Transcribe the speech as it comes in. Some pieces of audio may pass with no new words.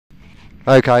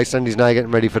Okay, Sandy's now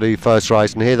getting ready for the first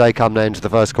race, and here they come now into the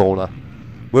first corner.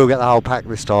 We'll get the whole pack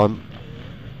this time.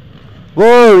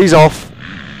 Whoa, he's off.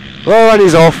 Whoa, and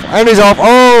he's off, and he's off.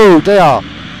 Oh dear.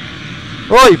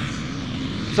 Oi,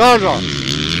 Sandra.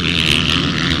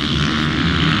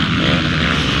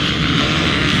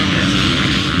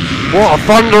 What a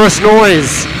thunderous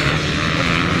noise.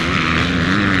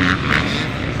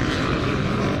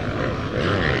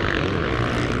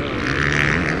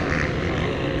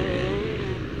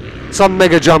 Some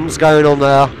mega jumps going on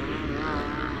there.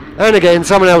 And again,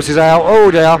 someone else is out.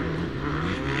 Oh dear.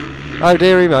 Oh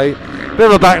dearie me. Bit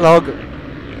of a backlog.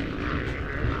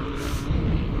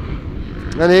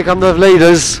 And here come the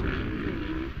leaders.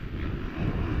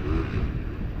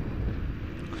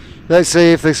 Let's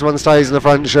see if this one stays in the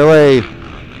front, shall we?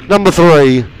 Number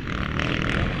 3.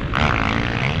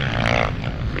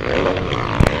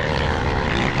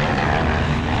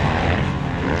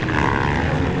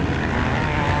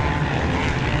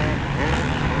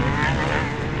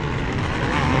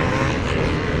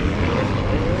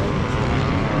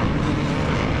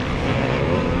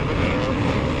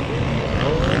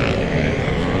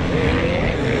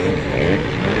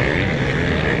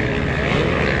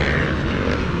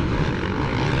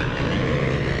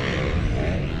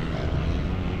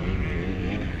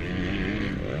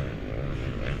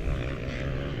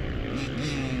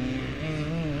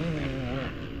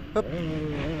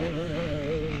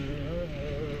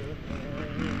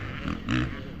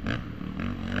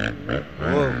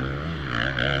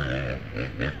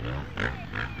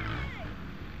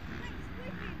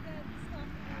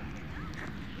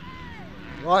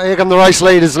 Right, here come the race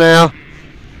leaders now.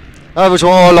 Over to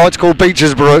what I like to call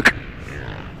Beecher's Brook.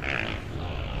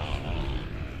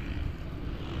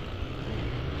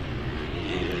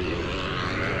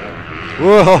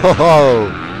 Whoa!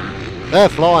 They're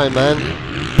flying, man.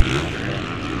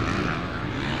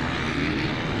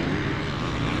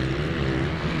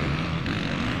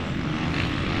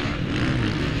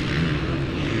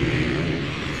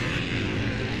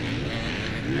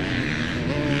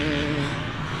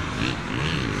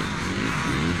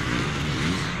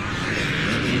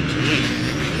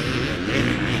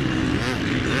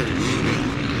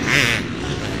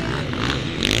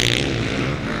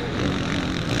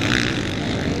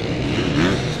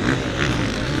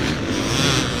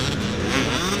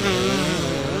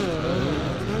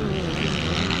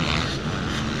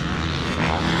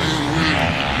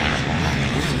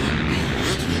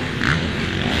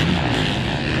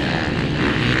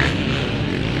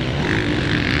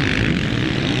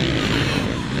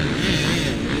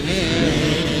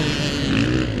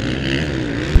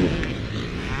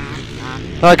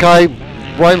 Okay,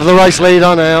 waiting for the race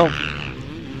leader now.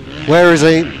 Where is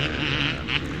he?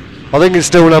 I think it's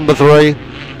still number 3.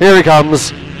 Here he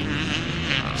comes.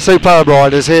 Superb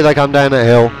riders, here they come down the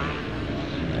hill.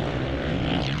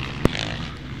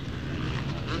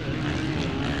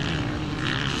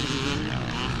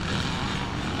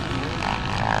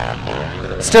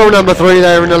 Still number 3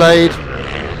 there in the lead.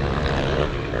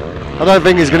 I don't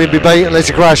think he's going to be beat unless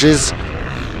he crashes.